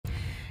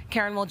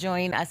Karen will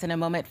join us in a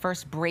moment.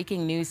 First,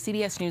 breaking news.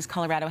 CBS News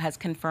Colorado has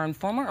confirmed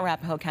former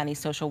Arapahoe County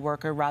social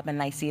worker Robin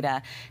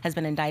Niceta has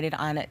been indicted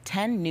on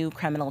 10 new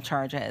criminal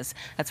charges.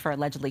 That's for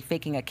allegedly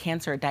faking a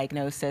cancer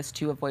diagnosis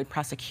to avoid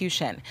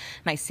prosecution.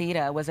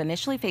 Niceta was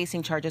initially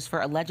facing charges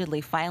for allegedly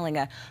filing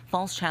a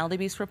false child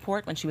abuse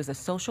report when she was a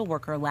social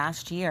worker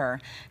last year.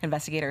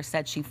 Investigators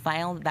said she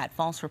filed that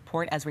false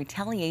report as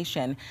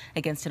retaliation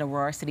against an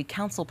Aurora City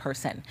Council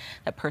person.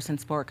 That person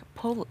spoke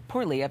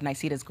poorly of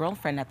Niceta's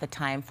girlfriend at the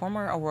time,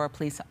 former Aurora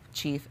Police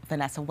Chief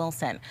Vanessa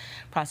Wilson.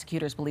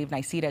 Prosecutors believe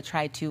Niceta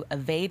tried to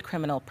evade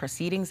criminal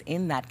proceedings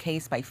in that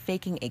case by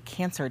faking a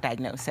cancer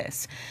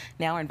diagnosis.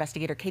 Now, our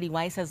investigator Kati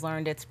Weis has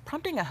learned it's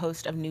prompting a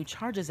host of new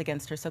charges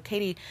against her. So,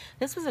 Kati,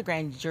 this was a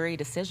grand jury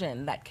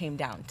decision that came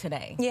down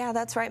today. Yeah,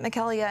 that's right,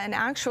 Michaelia. And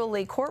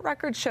actually, court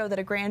records show that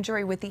a grand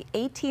jury with the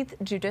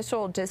 18th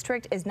Judicial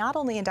District is not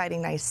only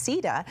indicting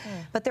Niceta,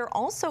 but they're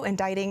also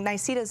indicting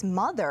Niceta's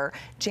mother,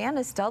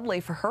 Janice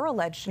Dudley, for her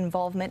alleged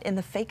involvement in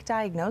the fake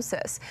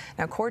diagnosis.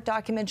 Now, court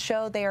documents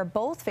show they are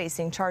both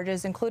facing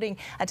charges, including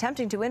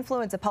attempting to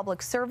influence a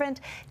public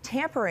servant,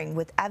 tampering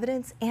with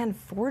evidence, and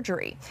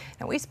forgery.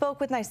 Now, we spoke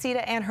with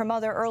Niceta and her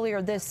mother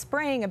earlier this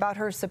spring about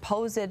her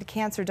supposed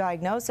cancer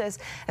diagnosis,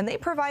 and they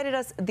provided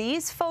us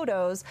these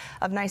photos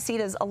of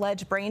Niceta's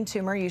alleged brain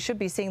tumor. You should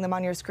be seeing them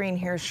on your screen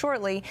here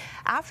shortly.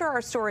 After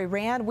our story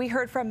ran, we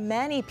heard from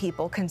many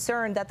people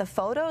concerned that the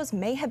photos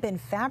may have been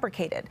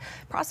fabricated.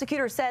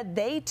 Prosecutors said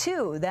they,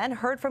 too, then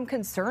heard from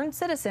concerned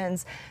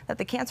citizens that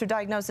the cancer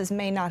diagnosis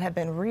may not have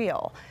been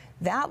real.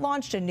 That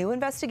launched a new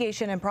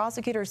investigation, and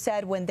prosecutors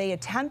said when they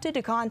attempted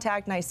to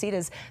contact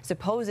Niceta's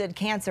supposed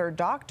cancer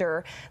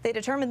doctor, they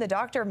determined the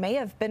doctor may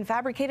have been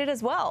fabricated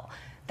as well.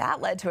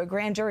 That led to a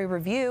grand jury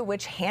review,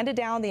 which handed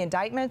down the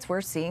indictments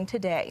we're seeing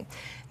today.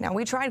 Now,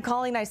 we tried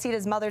calling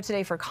Niceta's mother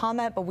today for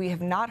comment, but we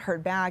have not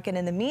heard back. And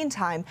in the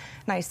meantime,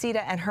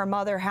 Niceta and her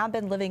mother have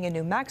been living in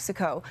New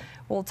Mexico.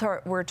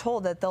 We're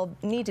told that they'll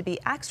need to be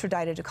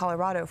extradited to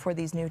Colorado for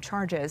these new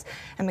charges.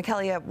 And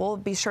Michaelia, we'll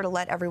be sure to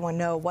let everyone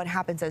know what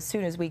happens as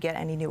soon as we get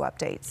any new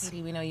updates.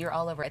 Kati, we know you're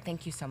all over it.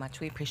 Thank you so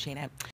much. We appreciate it.